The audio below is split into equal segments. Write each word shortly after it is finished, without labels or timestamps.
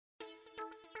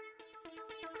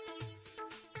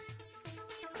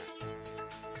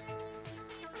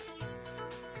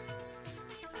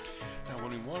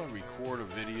when we want to record a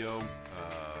video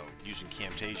using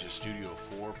Camtasia Studio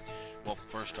 4, well,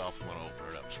 first off we want to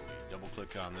open it up. So we double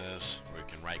click on this, or you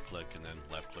can right click and then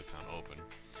left click on open,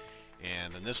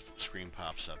 and then this screen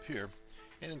pops up here.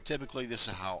 And typically this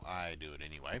is how I do it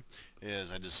anyway,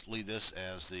 is I just leave this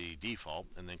as the default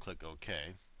and then click OK.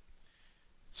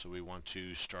 So we want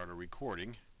to start a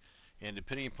recording, and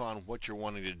depending upon what you're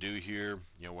wanting to do here,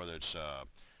 whether it's a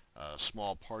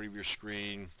small part of your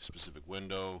screen, specific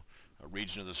window, a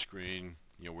region of the screen,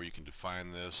 where you can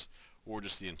define this, or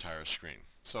just the entire screen.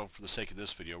 So for the sake of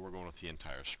this video, we're going with the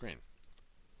entire screen.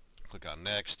 Click on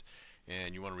next,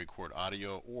 and you want to record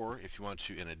audio, or if you want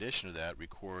to, in addition to that,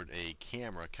 record a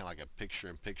camera, kind of like a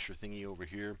picture-in-picture thingy over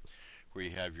here, where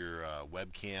you have your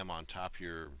webcam on top of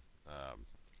your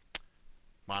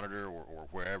monitor or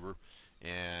wherever,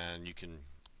 and you can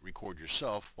record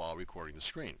yourself while recording the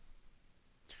screen.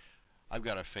 I've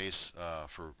got a face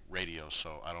for radio,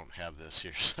 so I don't have this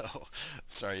here, so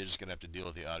sorry, you're just going to have to deal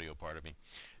with the audio part of me.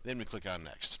 Then we click on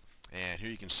next, and here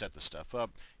you can set the stuff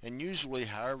up, and usually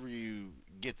however you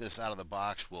get this out of the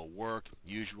box will work,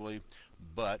 usually,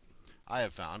 but I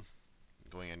have found,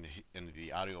 going into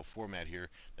the audio format here,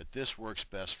 that this works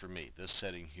best for me, this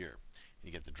setting here.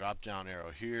 You get the drop down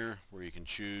arrow here where you can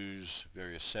choose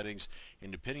various settings,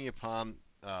 and depending upon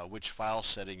which file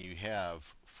setting you have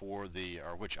for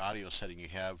or which audio setting you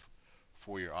have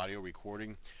for your audio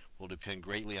recording will depend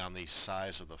greatly on the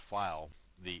size of the file,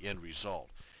 the end result.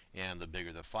 And the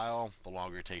bigger the file, the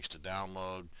longer it takes to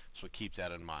download, so keep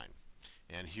that in mind.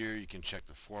 And here you can check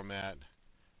the format.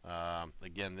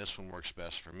 Again, this one works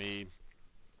best for me.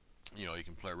 You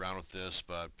can play around with this,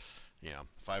 but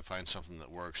if I find something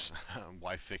that works,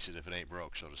 why fix it if it ain't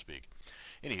broke, so to speak.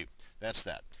 Anywho, that's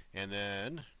that. And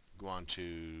then go on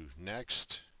to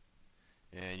next,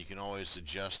 and you can always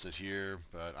adjust it here,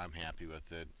 but I'm happy with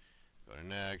it. Go to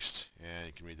next, and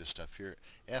you can read this stuff here.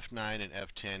 F9 and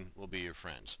F10 will be your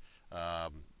friends.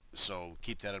 So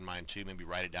keep that in mind too. Maybe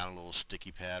write it down on a little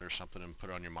sticky pad or something and put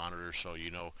it on your monitor, so you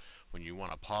know when you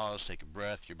want to pause, take a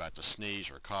breath, you're about to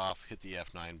sneeze or cough, hit the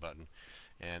F9 button,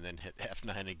 and then hit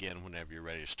F9 again whenever you're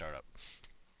ready to start up.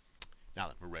 Now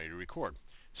that we're ready to record,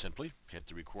 simply hit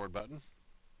the record button,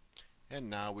 and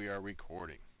now we are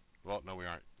recording. Well, no we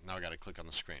aren't. Now I got to click on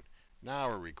the screen. Now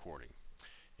we're recording.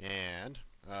 And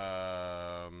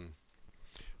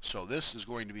so this is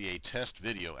going to be a test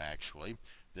video, actually,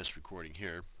 this recording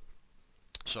here.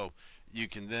 So you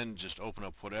can then just open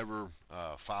up whatever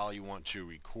file you want to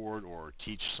record or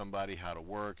teach somebody how to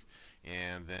work,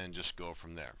 and then just go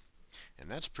from there. And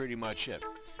that's pretty much it.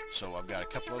 So I've got a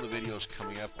couple other videos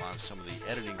coming up on some of the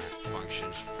editing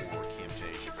functions for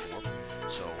Camtasia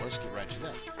 4. So let's get right to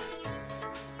that.